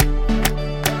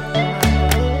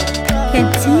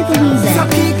T the Weezer.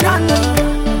 Sokid,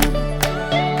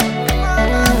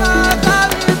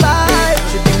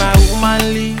 she be my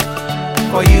womanly.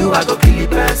 For you, I go kill the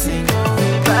person.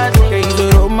 Okay, you so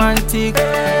romantic.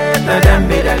 Now them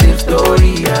made a live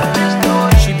story.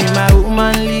 She be my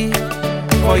womanly.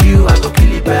 For you, I go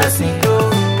kill the person.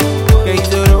 Okay, you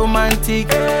so romantic.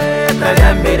 Now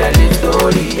them made a live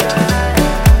story.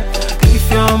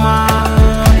 Ifeoma,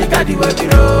 you got the way we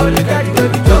roll, you got the way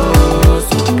we go.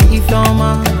 So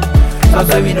Ifeoma,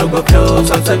 sometimes we no go close,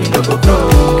 sometimes we no go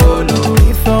pro. No,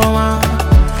 Ifeoma,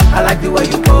 I like the way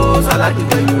you pose, I like the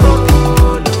way you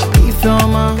roll.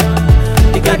 Ifeoma,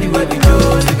 you got the way we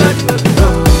roll, you got the way we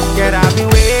roll. Girl, I've been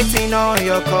waiting on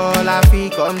your call, I feel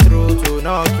come through to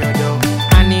knock your door.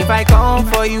 And if I come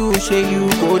for you, say you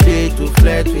go there to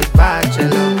flirt with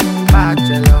bachelor.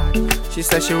 She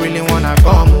said she really wanna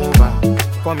come over.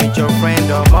 Come meet your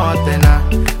friend or more than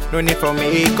no need for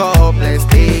makeup, let's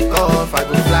take off. I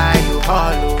go fly you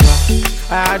all over.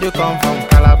 I had to come from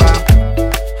Calabar,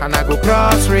 and I go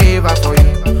cross river for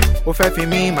you. Oh, fefi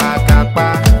me my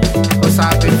kapa, cause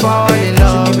I've been fall in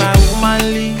love. She be my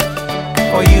womanly.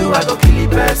 For you, I go kill the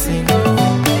person.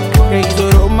 Okay, you so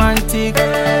romantic.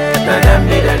 Now them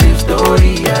made a live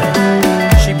story.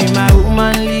 She be my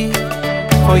womanly.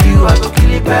 For you, I go kill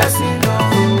the person.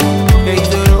 Okay, you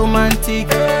so romantic.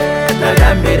 Now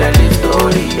them made a live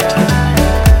story.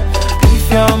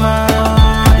 Ifeoma,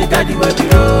 you got the way we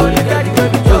roll, you got the way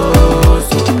we go.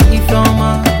 So Ifeoma,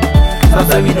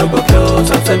 sometimes we no go close,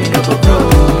 sometimes we no go pro.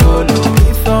 No,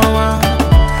 Ifeoma,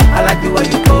 I like the way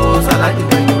you pose, I like the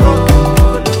way you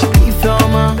roll.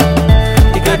 Ifeoma,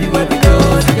 you got the way we go,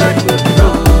 you got the way we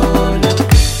roll.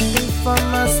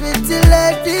 Ifeoma, sweet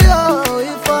lady, oh,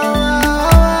 Ifeoma,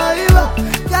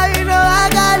 yeah, you know I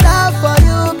got love for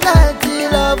you, plenty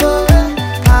love, oh.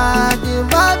 I give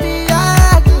mommy,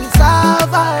 I give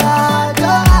Savara,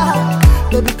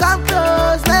 baby, come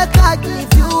close, make I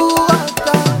give you one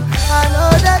time. I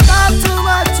know they talk too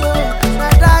much, oh,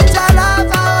 but I just love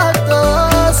how to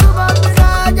so much,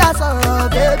 I just oh,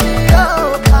 baby,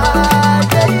 oh,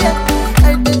 yeah.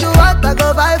 Anything you want, I go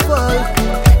buy for you.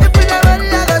 If you never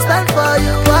need, I go stand for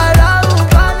you. I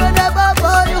will never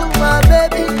for you, my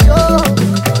baby, oh.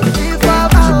 If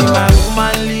She be my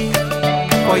womanly.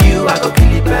 For you, I go kill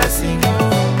the person.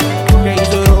 Okay, you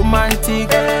so romantic.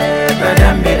 Now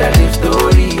them made a live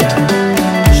story.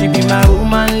 She be my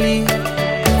womanly.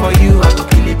 For you, I go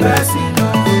kill the person.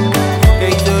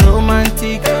 Okay, you so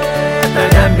romantic. Now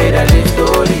them made a live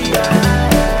story.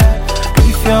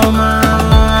 Ifeoma,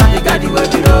 you got the way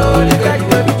we roll, you got the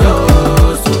way we go.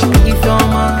 So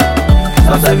Ifeoma,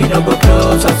 sometimes we no go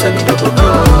close, sometimes we no go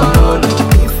pro. No,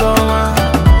 Ifeoma,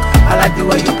 I like the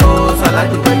way you pose, I like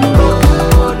the way you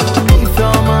roll.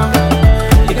 Ifeoma,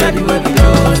 you got the way we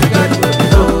roll, you got the way we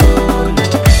roll.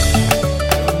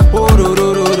 Oh, do, do,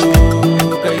 do, do,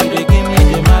 can you dey give me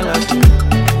the melody?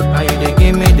 Can you dey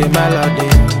give me the melody?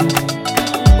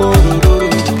 Oh, do, do,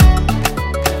 do,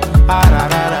 ah, ra,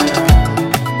 ra.